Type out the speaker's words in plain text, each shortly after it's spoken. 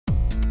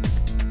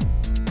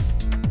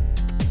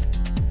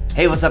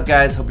Hey, what's up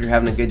guys? Hope you're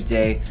having a good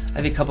day. I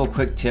have a couple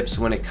quick tips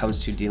when it comes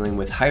to dealing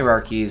with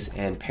hierarchies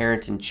and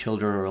parent and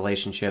children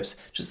relationships.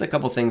 Just a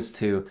couple things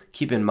to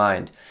keep in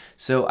mind.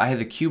 So I have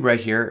a cube right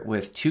here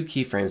with two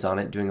keyframes on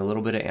it doing a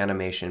little bit of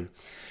animation.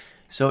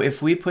 So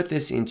if we put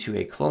this into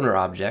a cloner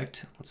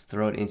object, let's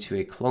throw it into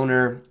a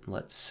cloner.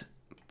 Let's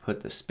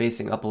put the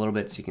spacing up a little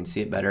bit so you can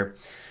see it better.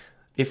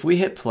 If we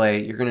hit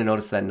play, you're going to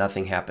notice that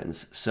nothing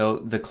happens. So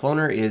the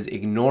cloner is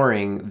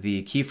ignoring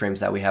the keyframes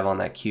that we have on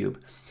that cube.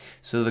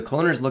 So the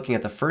cloner is looking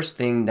at the first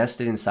thing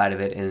nested inside of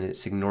it and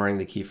it's ignoring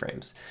the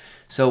keyframes.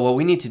 So what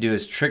we need to do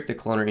is trick the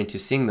cloner into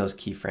seeing those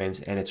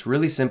keyframes, and it's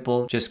really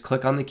simple. Just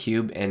click on the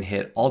cube and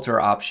hit Alt or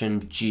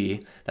Option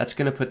G. That's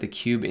going to put the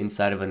cube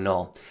inside of a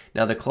null.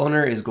 Now the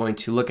cloner is going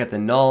to look at the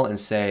null and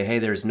say, hey,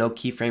 there's no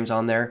keyframes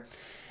on there.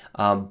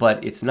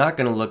 But it's not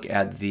going to look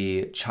at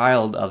the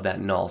child of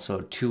that null.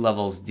 So 2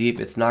 levels deep,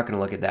 it's not going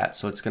to look at that.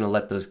 So it's going to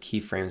let those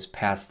keyframes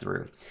pass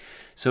through.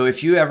 So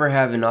if you ever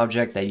have an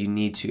object that you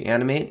need to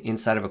animate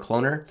inside of a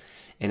cloner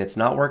and it's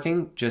not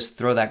working, just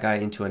throw that guy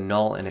into a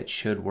null and it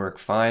should work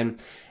fine.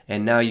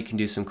 And now you can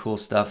do some cool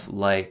stuff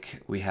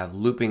like we have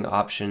looping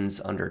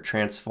options under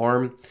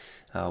transform.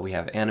 We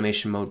have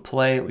animation mode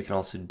play. We can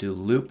also do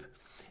loop,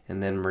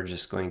 and then we're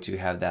just going to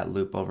have that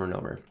loop over and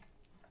over.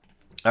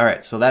 All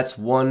right, so that's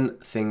one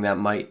thing that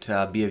might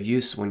be of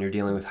use when you're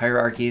dealing with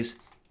hierarchies.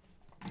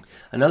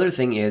 Another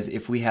thing is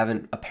if we have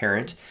a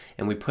parent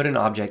and we put an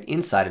object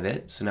inside of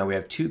it, so now we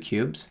have 2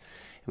 cubes,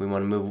 and we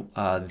want to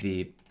move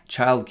the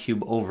child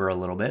cube over a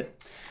little bit.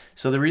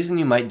 So the reason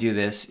you might do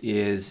this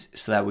is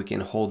so that we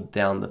can hold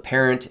down the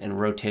parent and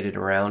rotate it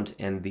around,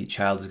 and the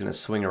child is going to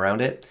swing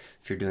around it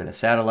if you're doing a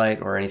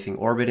satellite or anything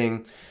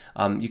orbiting.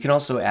 You can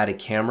also add a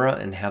camera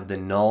and have the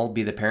null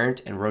be the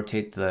parent and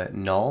rotate the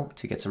null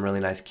to get some really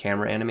nice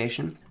camera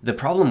animation. The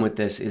problem with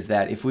this is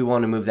that if we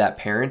want to move that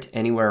parent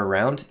anywhere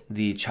around,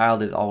 the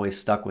child is always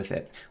stuck with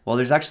it. Well,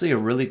 there's actually a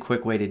really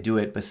quick way to do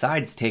it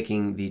besides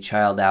taking the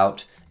child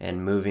out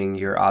and moving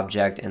your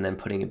object and then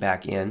putting it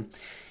back in.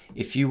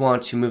 If you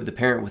want to move the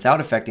parent without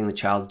affecting the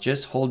child,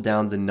 just hold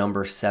down the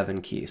number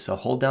 7 key. So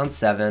hold down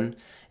 7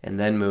 and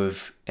then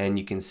move, and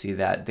you can see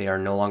that they are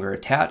no longer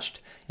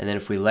attached. And then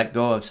if we let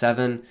go of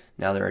 7,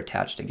 now they're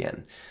attached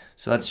again.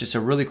 So that's just a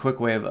really quick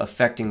way of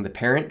affecting the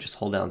parent. Just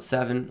hold down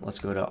 7. Let's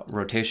go to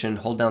rotation,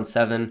 hold down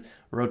 7,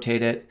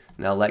 rotate it,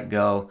 now let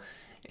go.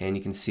 And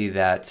you can see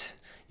that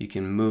you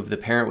can move the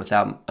parent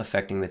without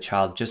affecting the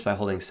child just by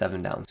holding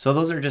 7 down. So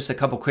those are just a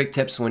couple quick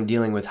tips when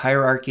dealing with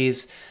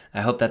hierarchies.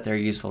 I hope that they're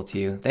useful to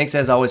you. Thanks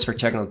as always for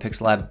checking out the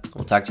Pixel Lab.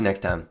 We'll talk to you next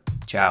time.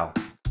 Ciao.